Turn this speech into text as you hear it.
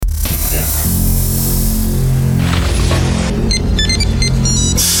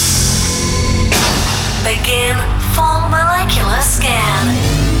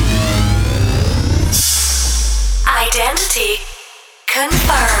Identity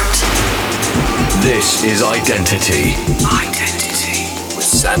confirmed. This is Identity. Identity with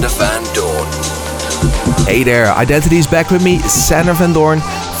Sander van Doorn. Hey there, Identity is back with me, Sander van Doorn,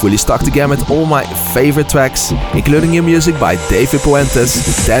 fully stocked again with all my favorite tracks, including new music by David Puentes,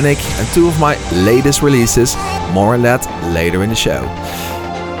 Danik, and two of my latest releases. More on that later in the show.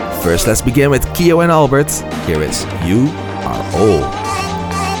 First, let's begin with Kio and Albert. Here is You Are All.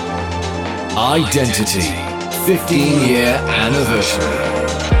 Identity, 15-year anniversary.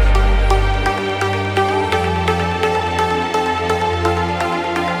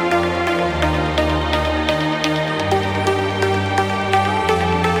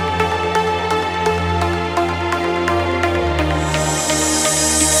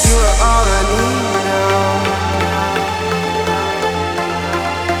 You are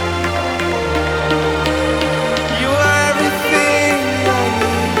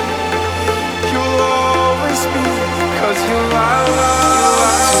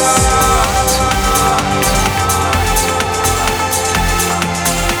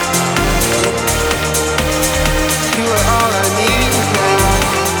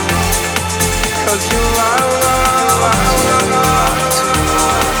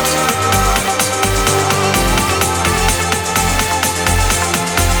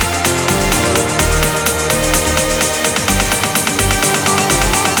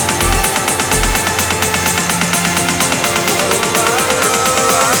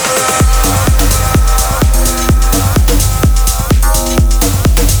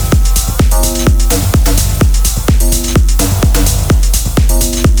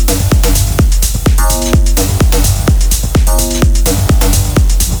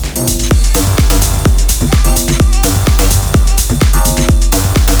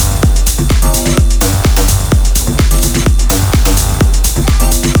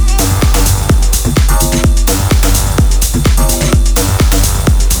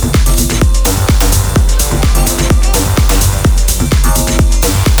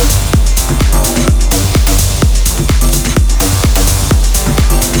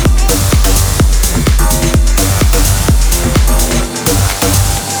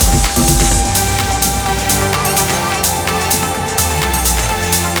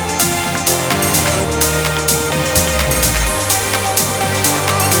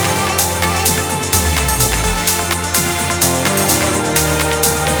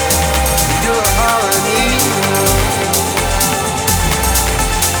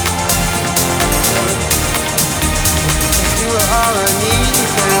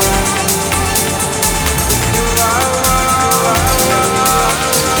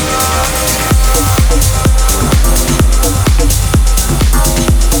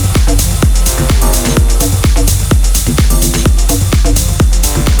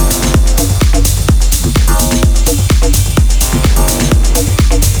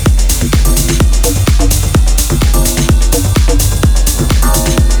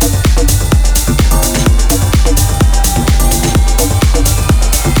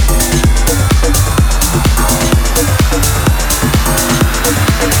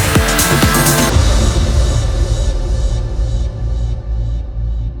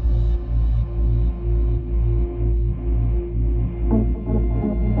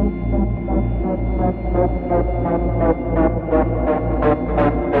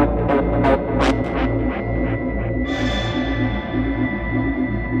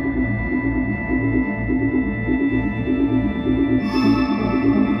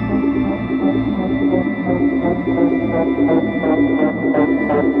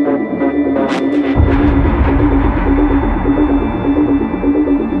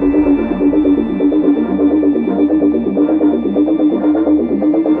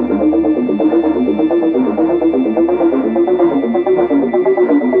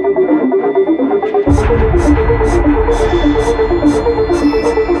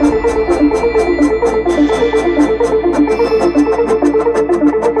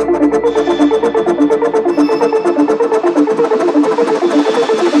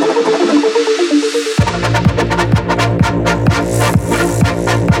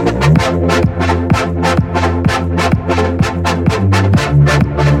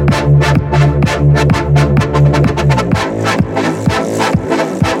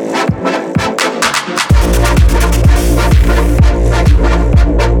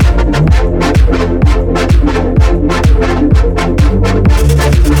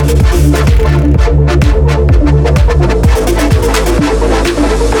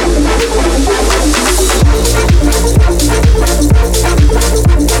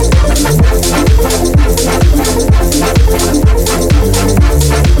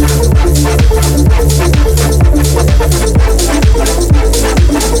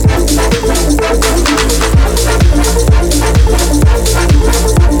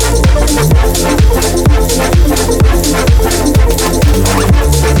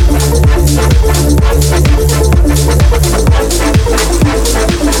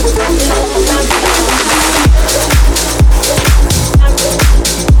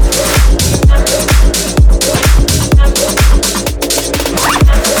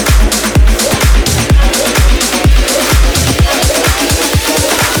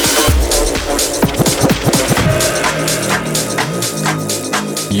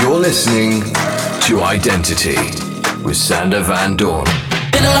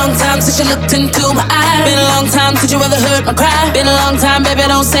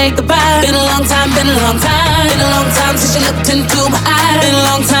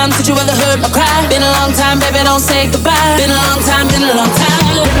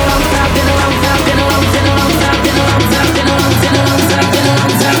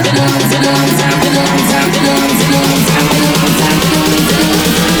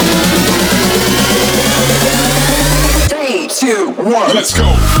 3, 2, 1, let's go.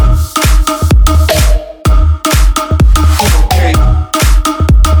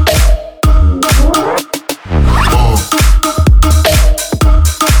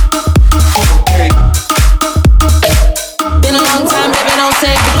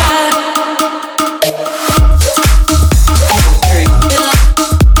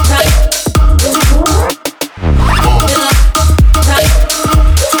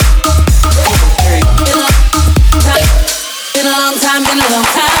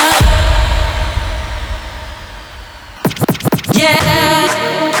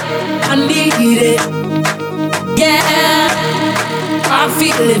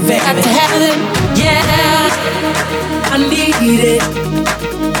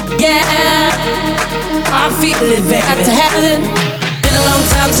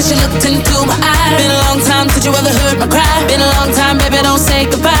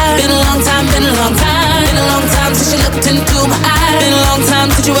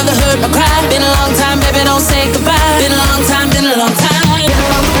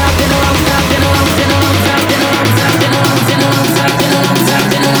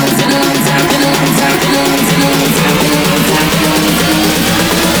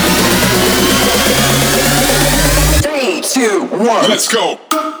 Let's go.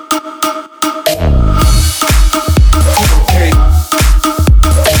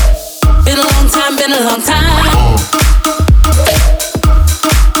 Been a long time, been a long time.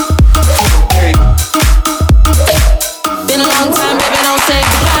 Been a long time, baby, don't say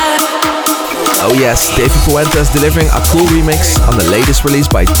goodbye. Oh yes, David Puentes delivering a cool remix on the latest release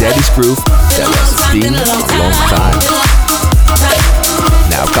by Daddy's Groove that was Been a Long Time.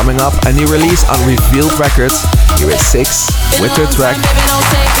 Now coming up, a new release on Revealed Records. Here is 6 with her track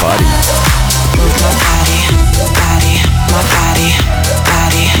Body. Move my body, body, my body,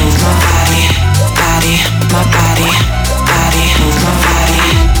 body, move my body, body, my body, body, move my body,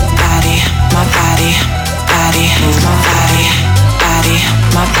 body, my body, body, move my body, body,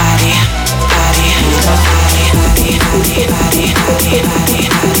 my body, body, move my body, body, body, body, body,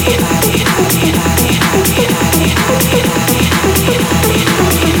 body, body, body, body,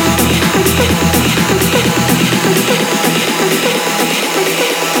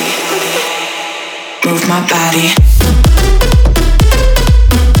 move my body.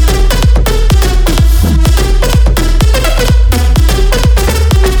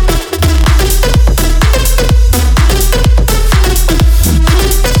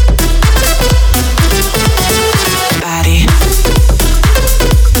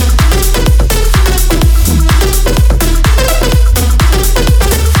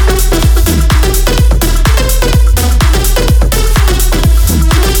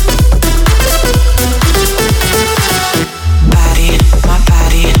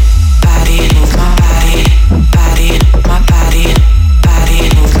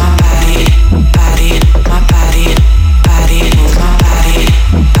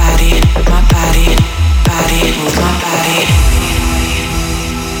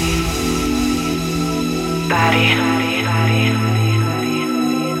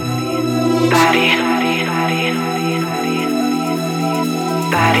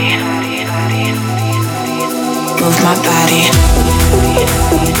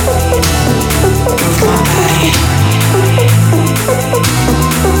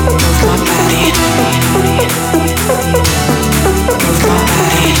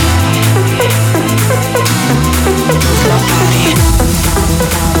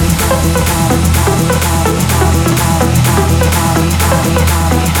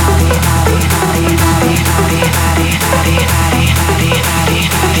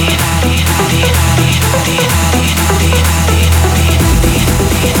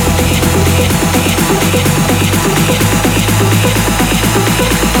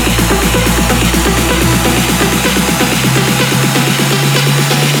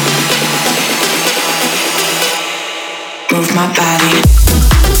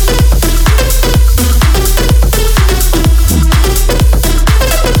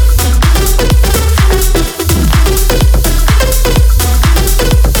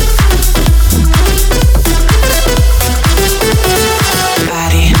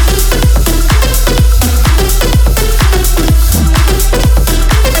 Body.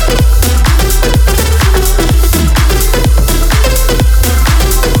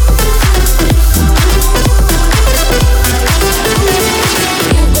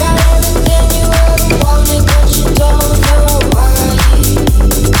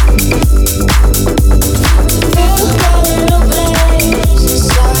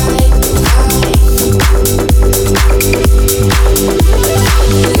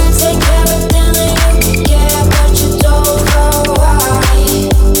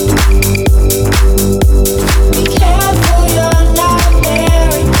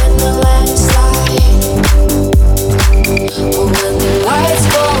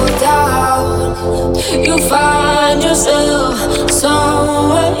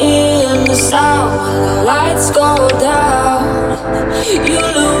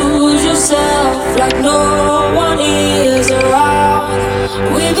 yourself like no one is around.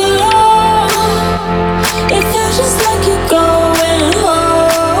 We belong. It feels just like you're going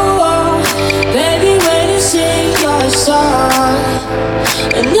home, baby, when you sing your song.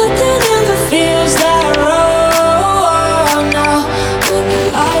 And nothing ever feels that wrong now when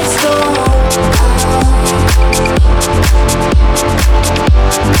the lights go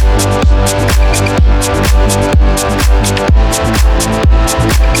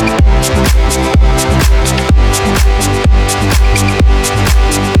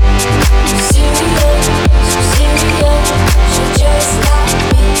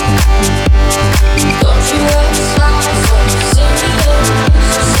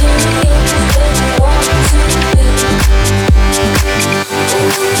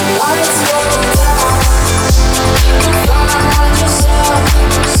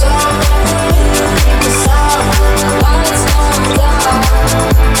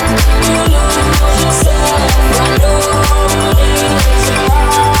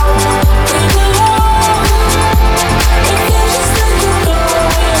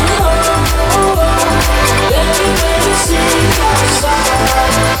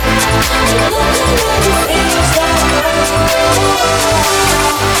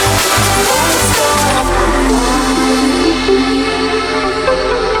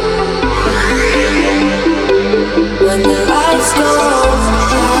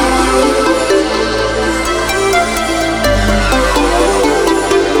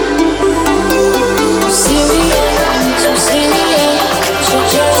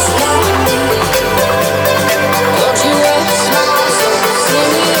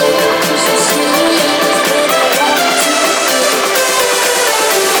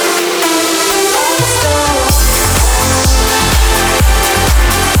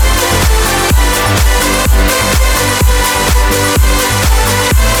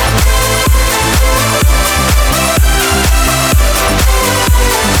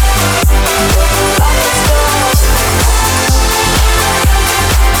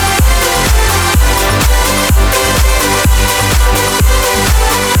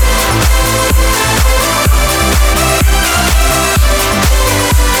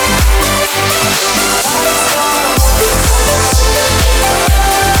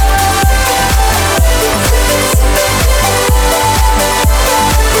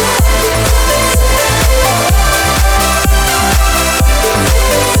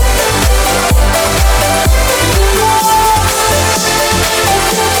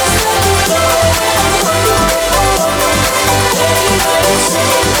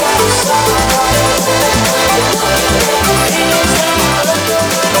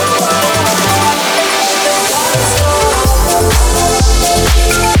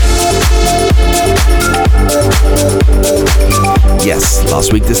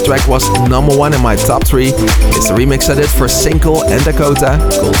Last week this track was number 1 in my top 3. It's a remix I did for Single and Dakota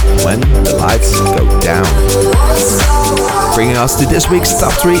called When the Lights Go Down. Bringing us to this week's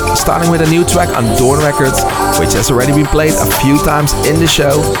top 3, starting with a new track on Doorn Records, which has already been played a few times in the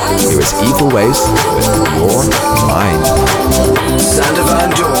show. Here is Evil Ways with Your Mind. Sander Van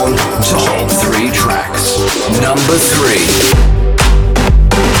Doorn, top 3 tracks. Number 3.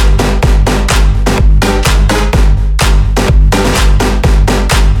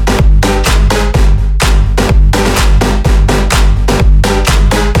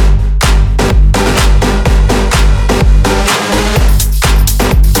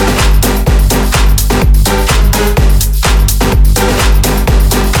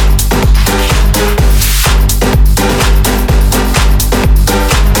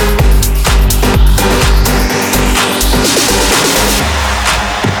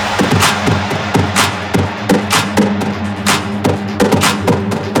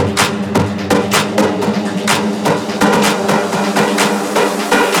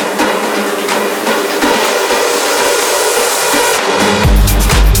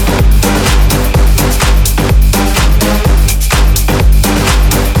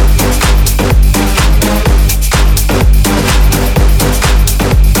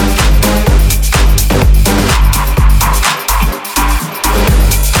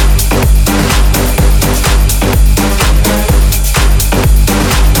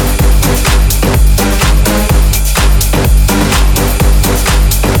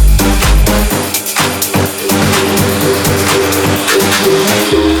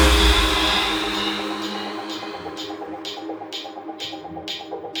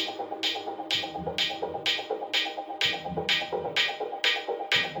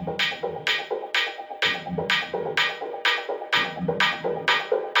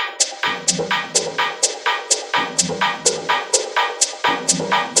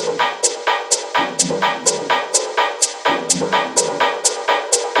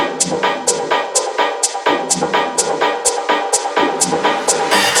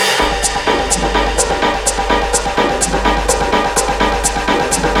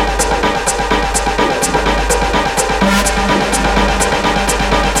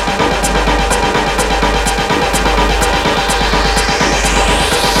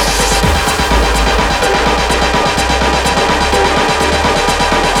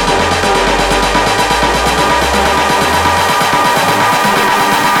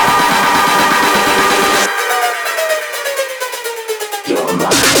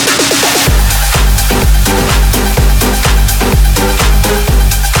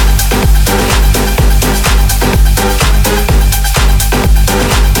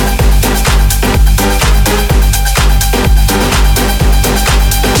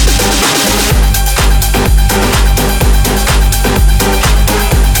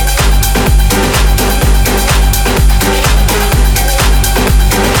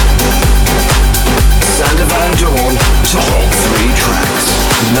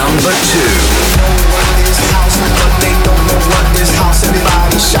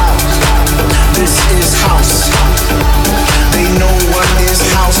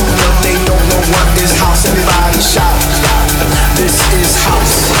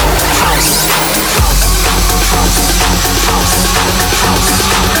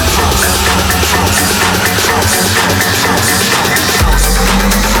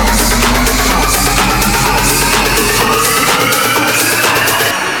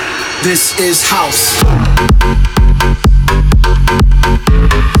 This is house.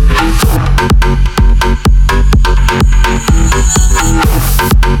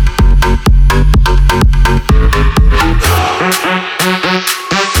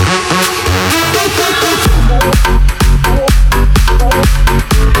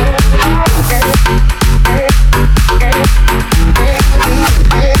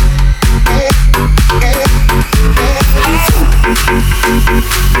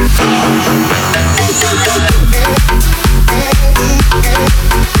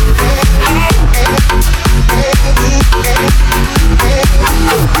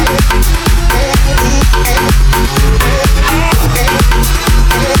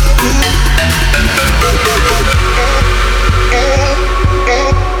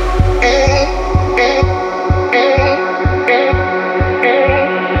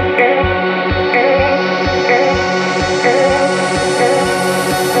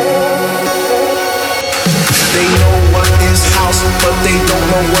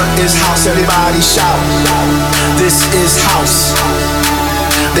 Everybody shout, this is house.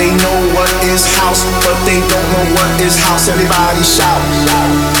 They know what is house, but they don't know what is house. Everybody shout,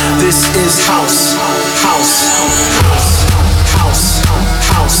 this is house. House, house, house,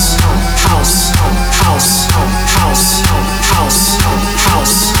 house, house, house, house, house, house, house, house,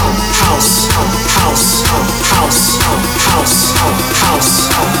 house.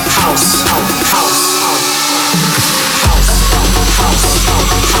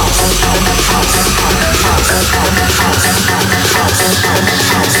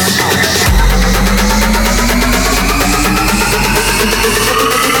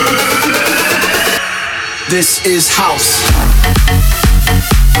 This is house.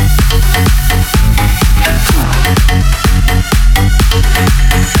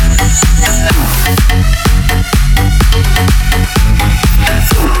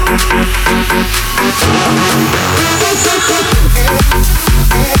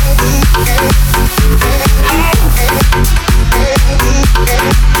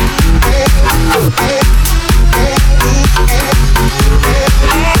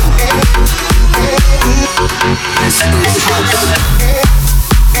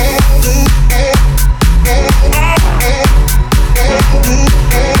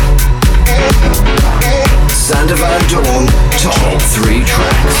 Sander Van Doorn, top 3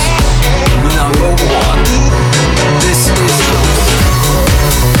 tracks. Number 1. This is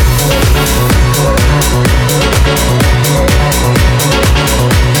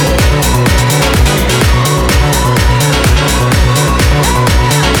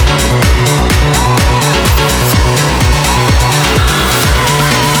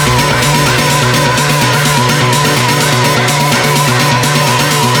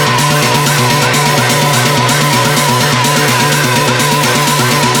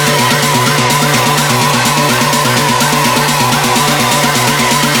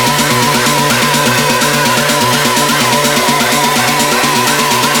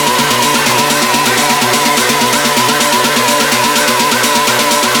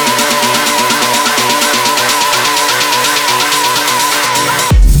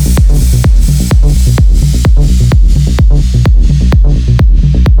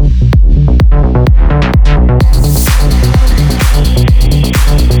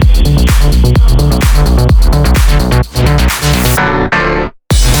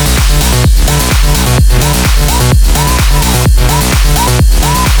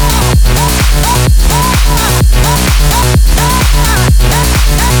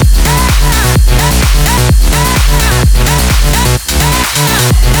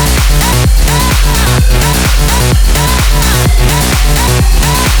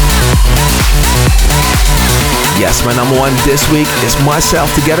Yes, my number 1 this week is myself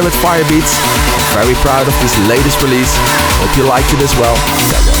together with Firebeats. I'm very proud of this latest release. Hope you liked it as well.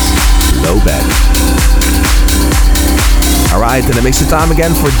 That was Low Bed. Alright, and it makes it time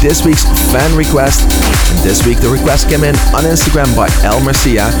again for this week's fan request. And this week the request came in on Instagram by El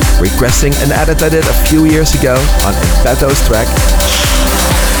Mercia, requesting an edit I did a few years ago on Impeto's track.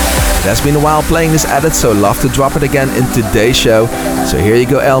 It has been a while playing this edit, so love to drop it again in today's show. So here you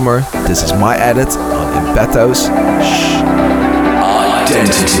go, Elmer. This is my edit on Impeto's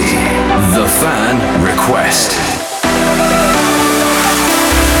Identity, the fan request.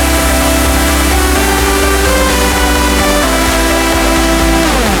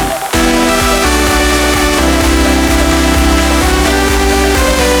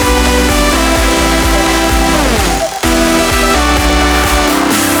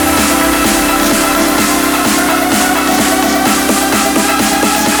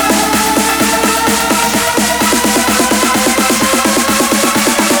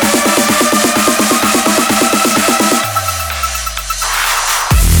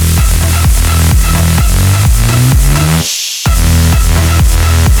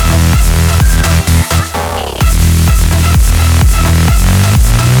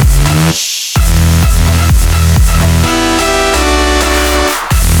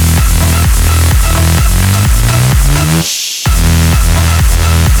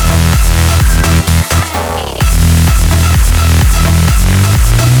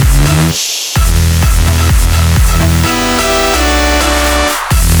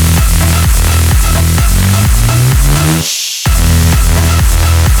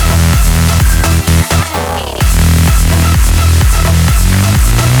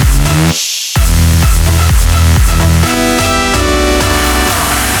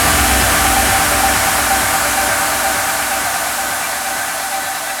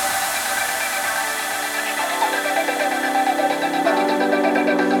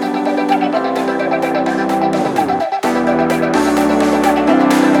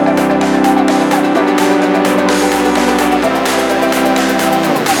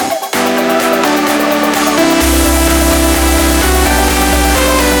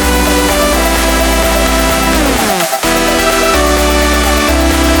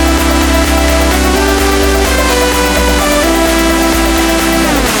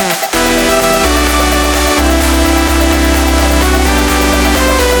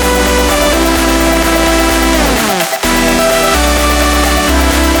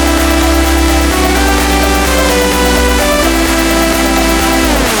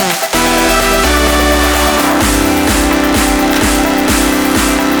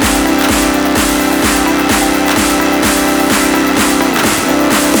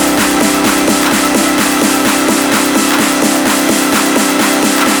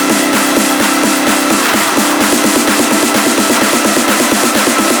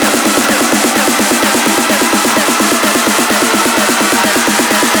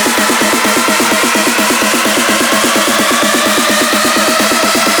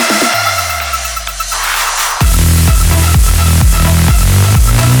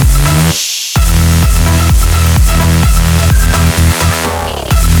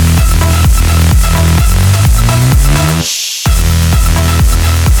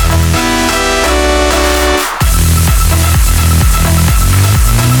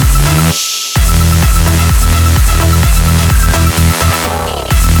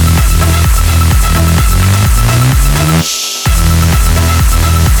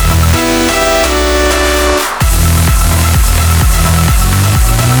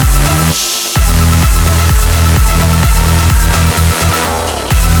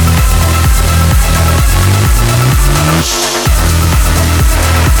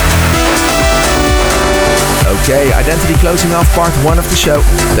 Okay, Identity closing off part 1 of the show.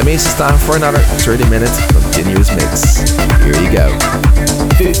 That means it's time for another 30-minute continuous mix. Here you go.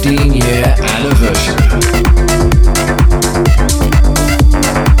 15-year anniversary.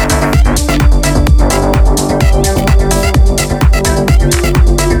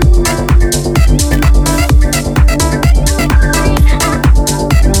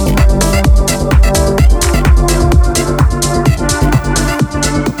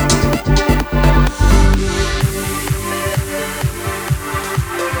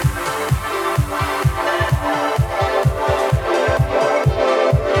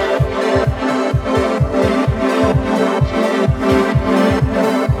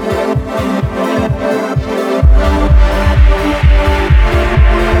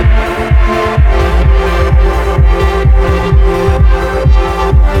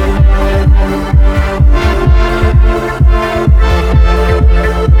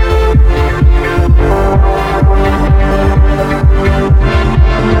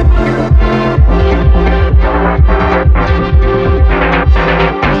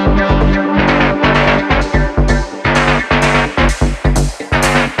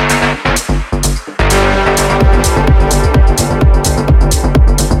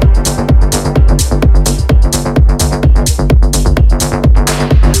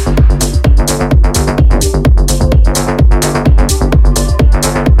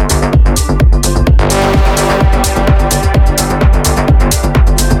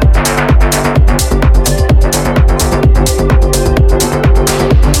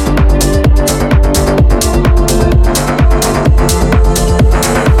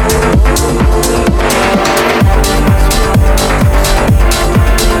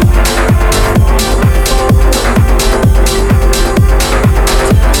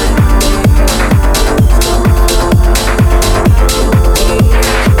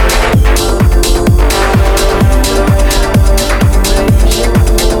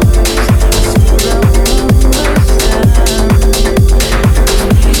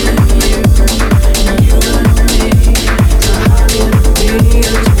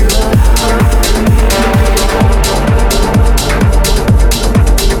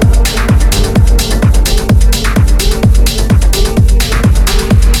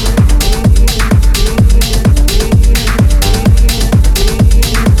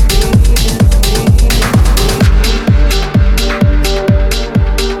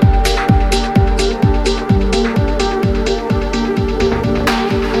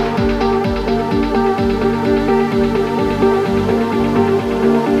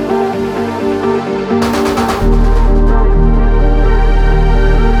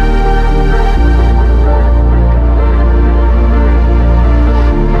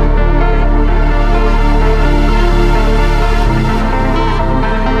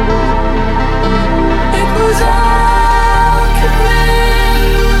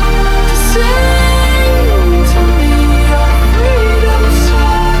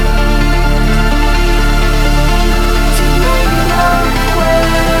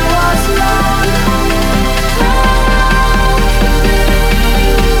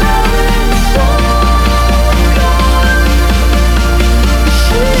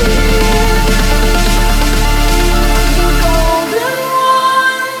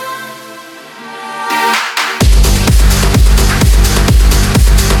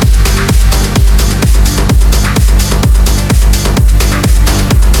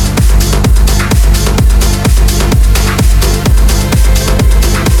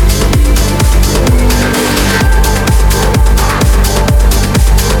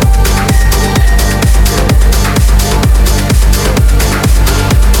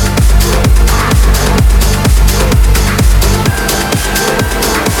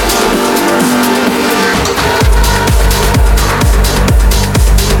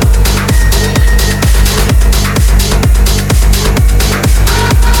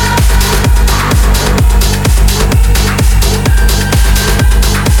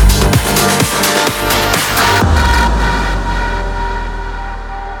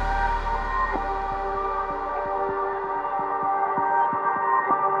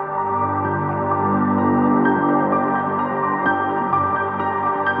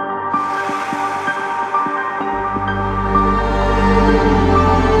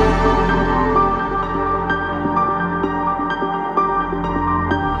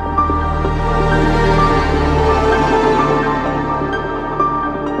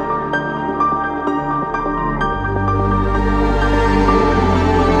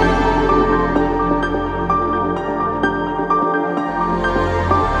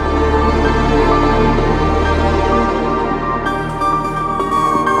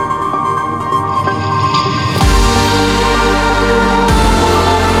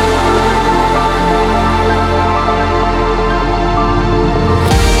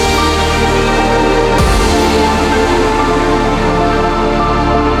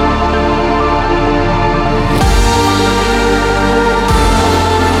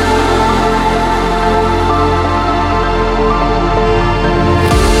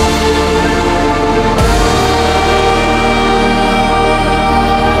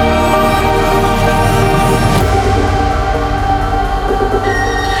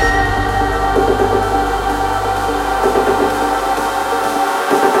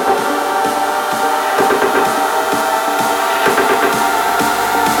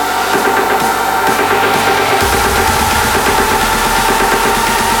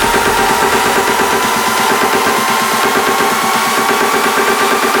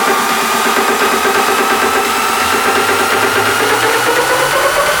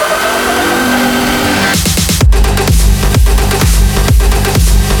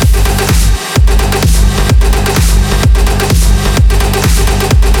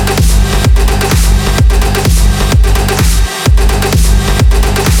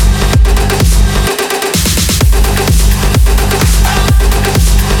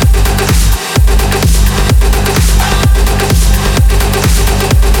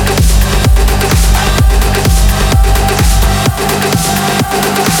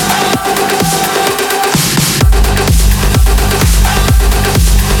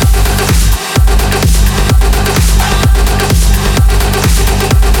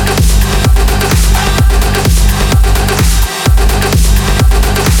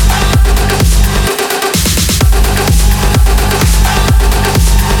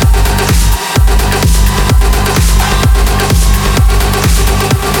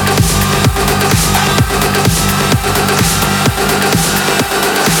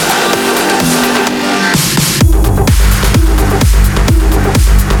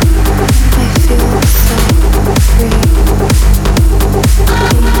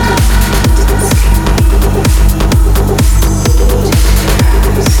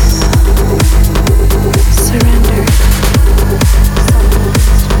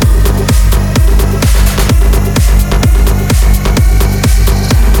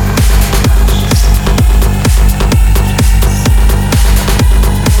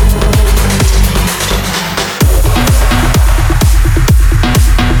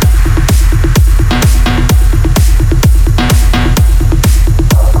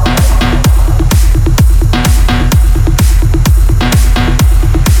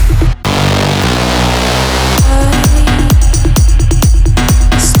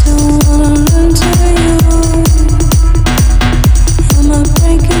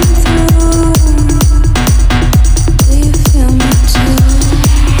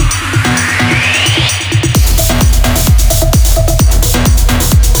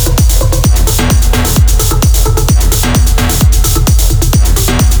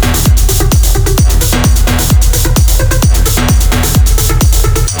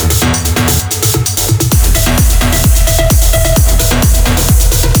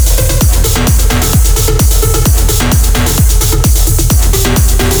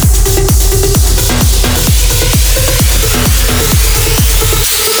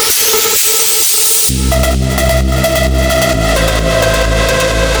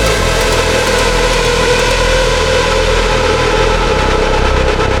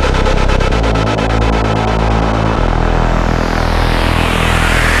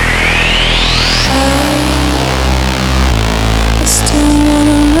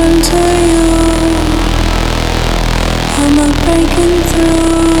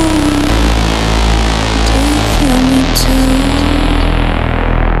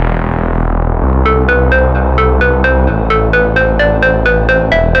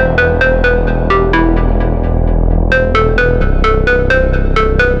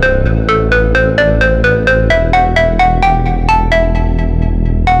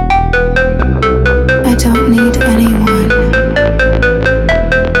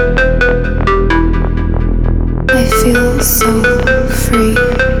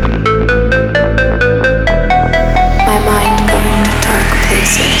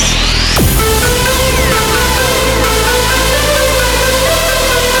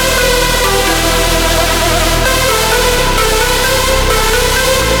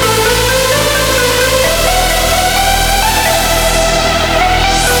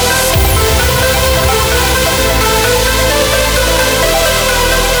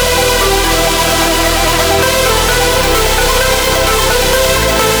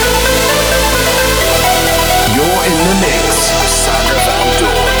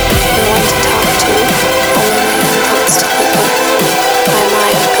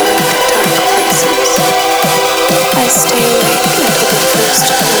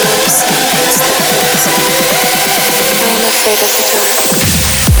 afraid of the dark.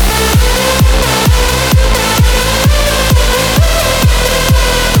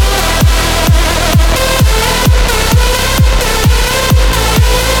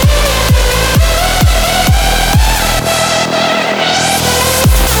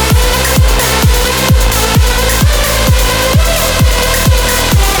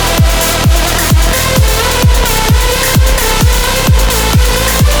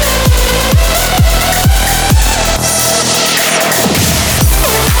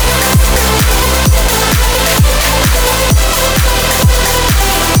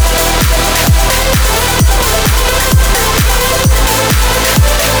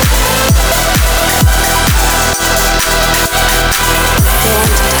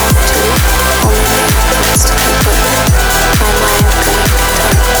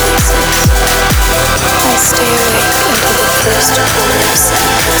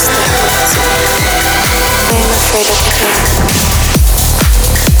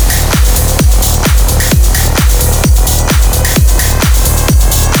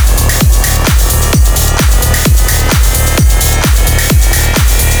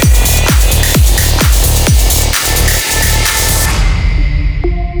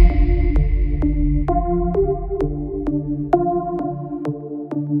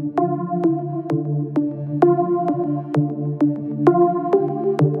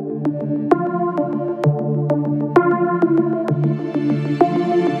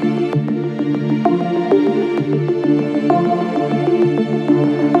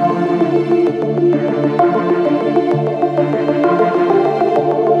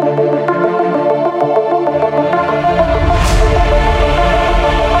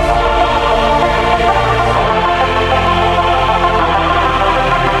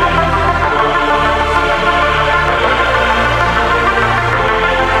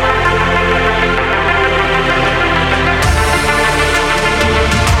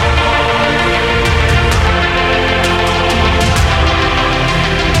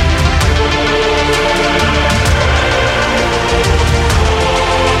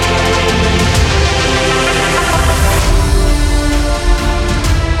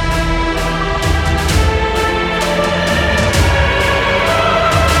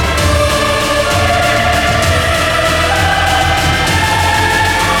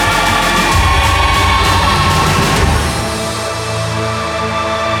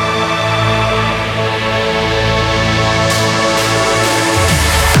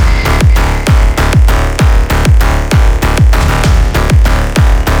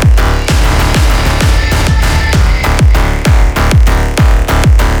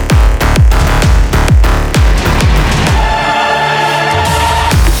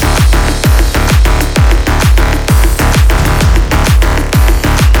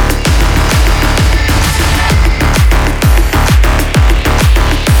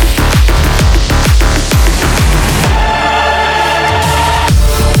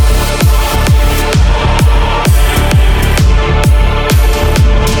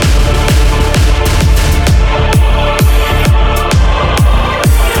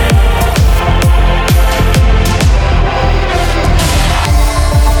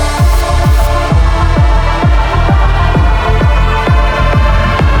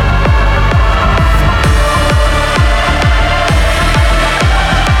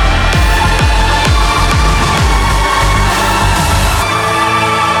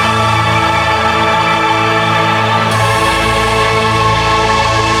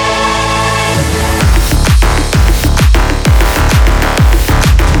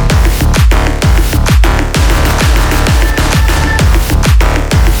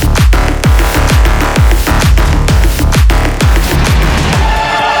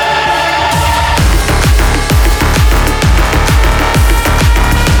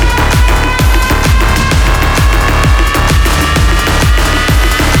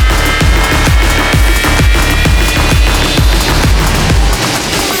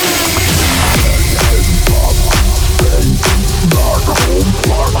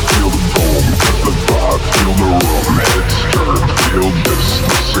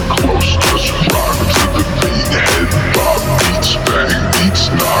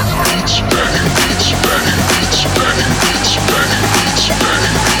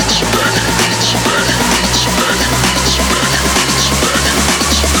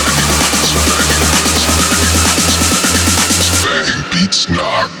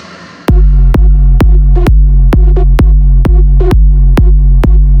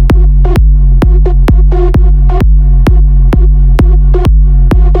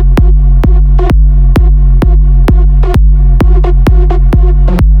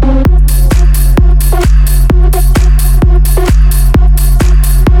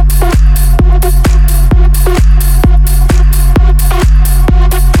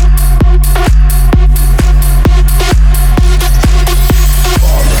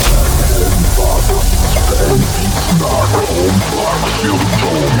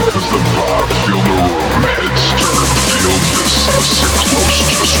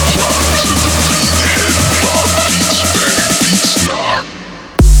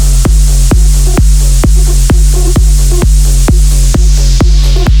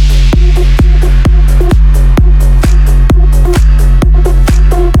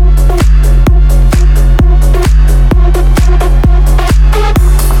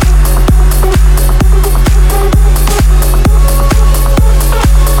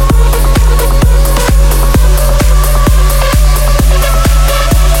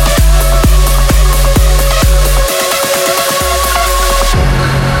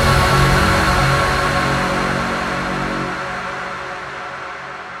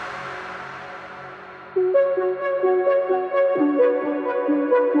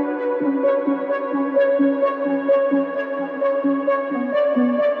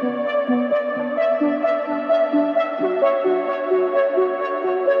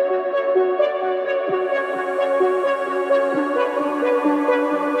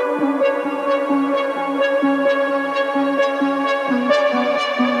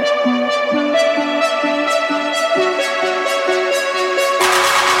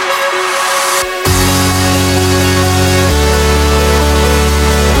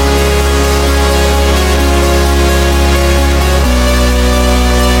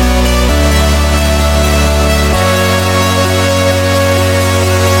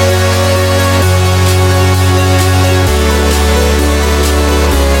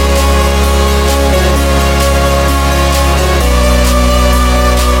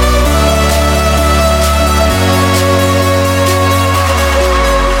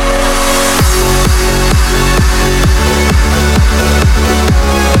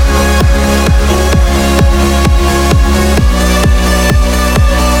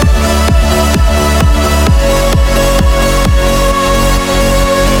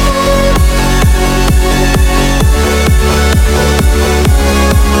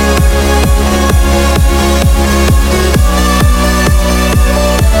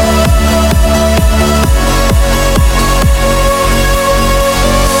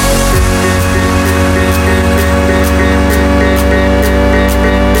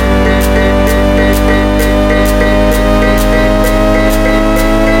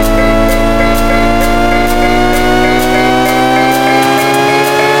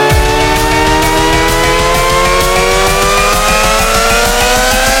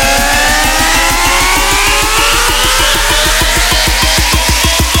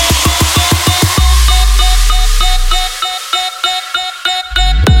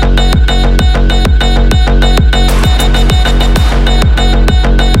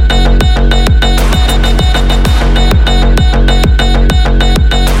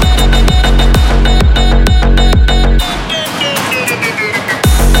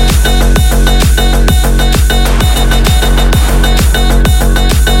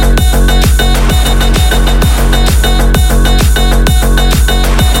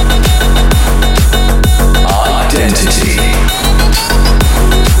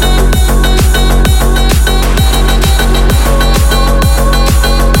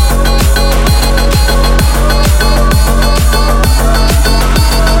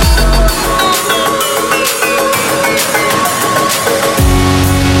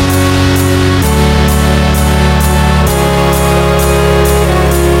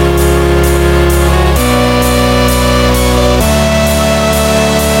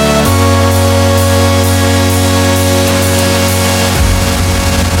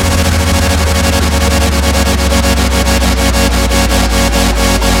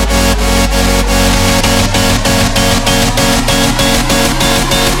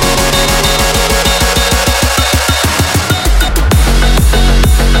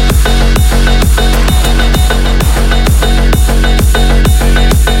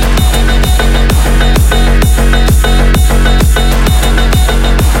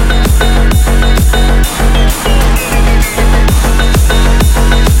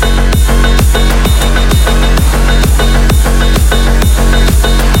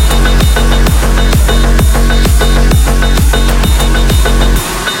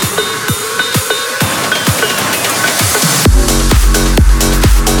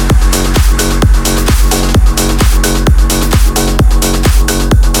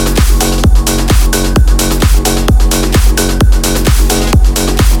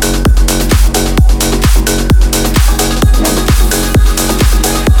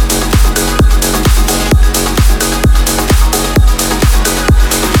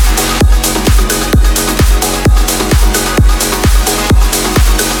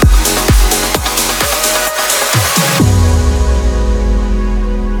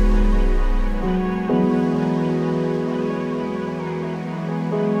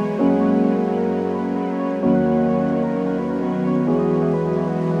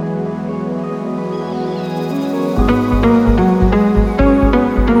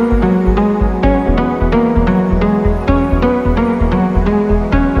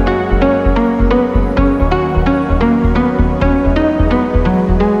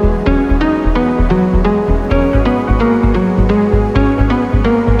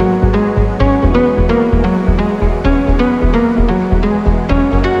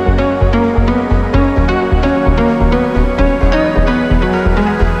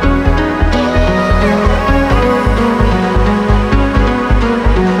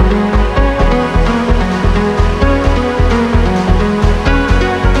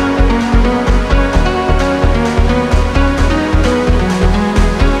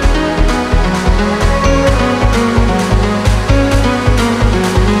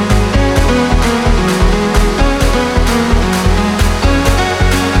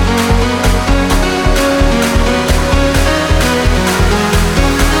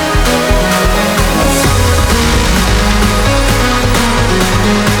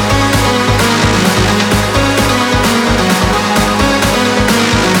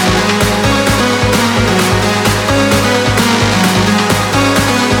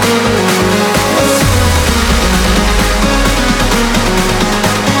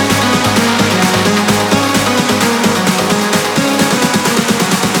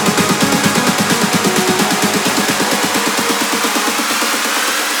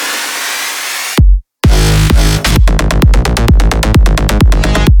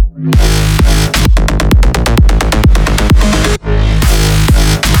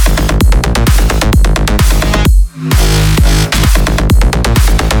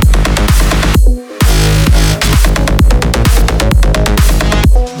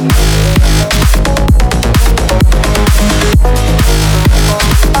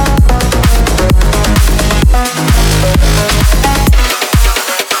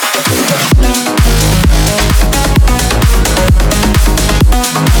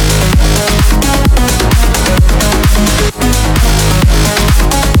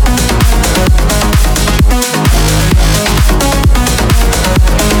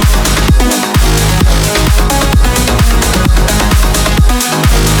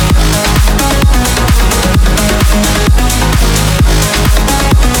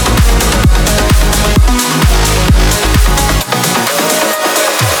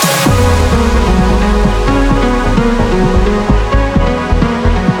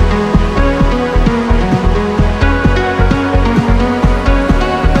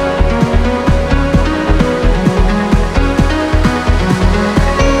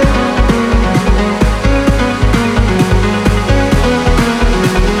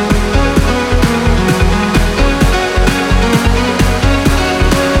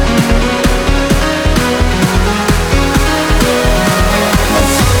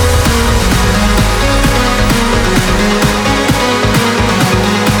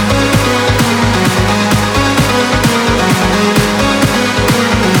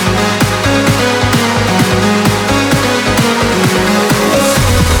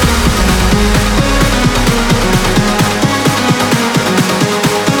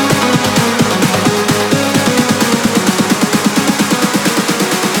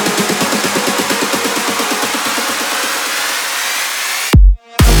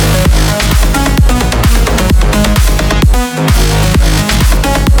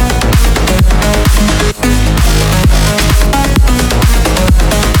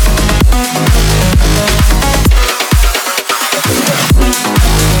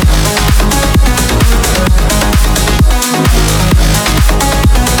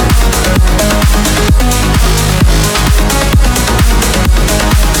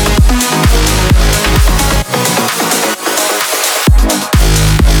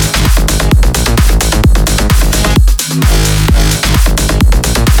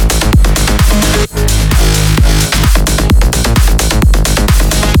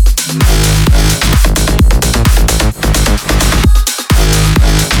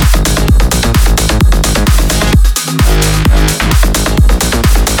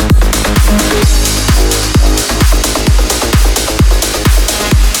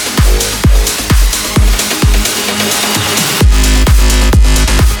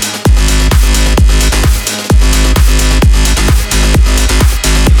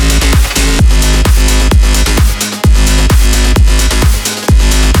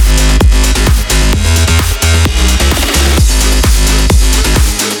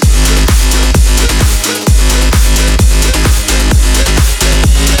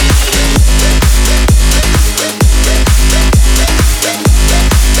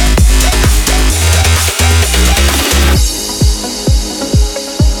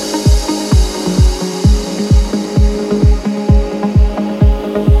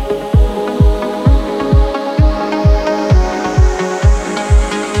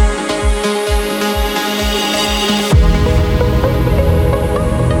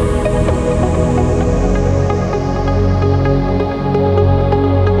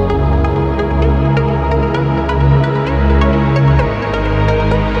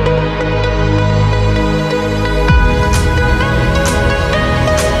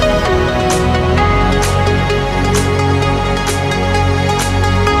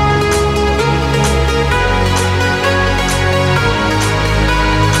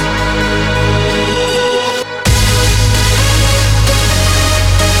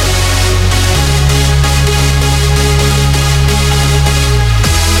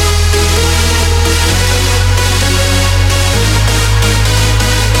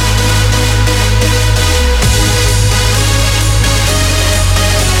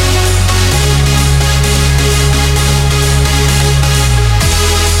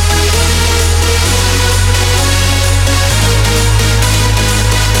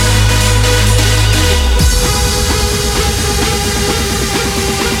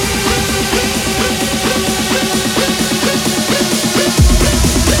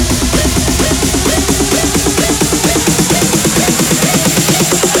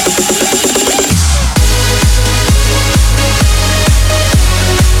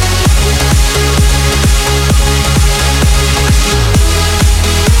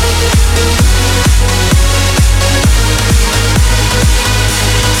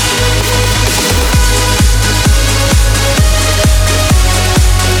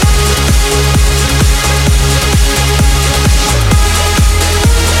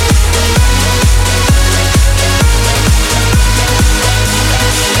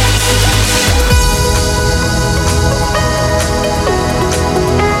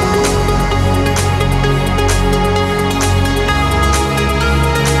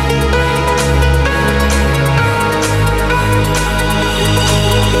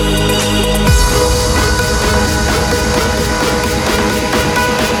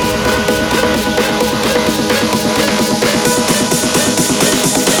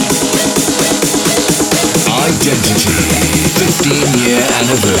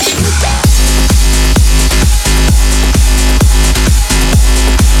 anniversary.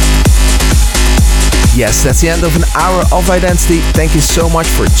 Yes, that's the end of an hour of Identity. Thank you so much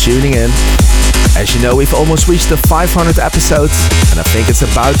for tuning in. As you know, we've almost reached the 500 episodes, and I think it's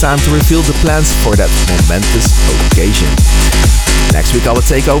about time to reveal the plans for that momentous occasion. Next week I will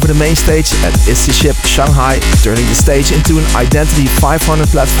take over the main stage at Is Ship Shanghai, turning the stage into an Identity 500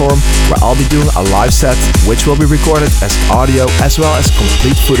 platform where I'll be doing a live set, which will be recorded as audio as well as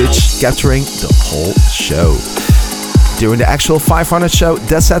complete footage, capturing the whole show. During the actual 500 show,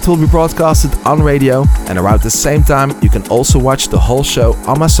 that set will be broadcasted on radio, and around the same time you can also watch the whole show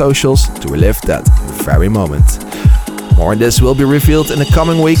on my socials to relive that very moment. More on this will be revealed in the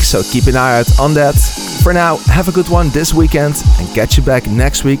coming week, so keep an eye out on that. For now, have a good one this weekend and catch you back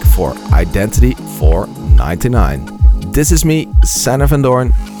next week for Identity 499. This is me, Sander van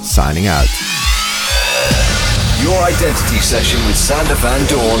Doorn, signing out. Your Identity session with Sander van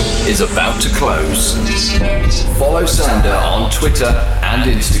Doorn is about to close. Follow Sander on Twitter and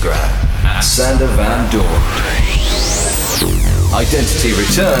Instagram at Sander van Doorn. Identity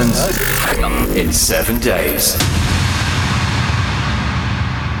returns in 7 days.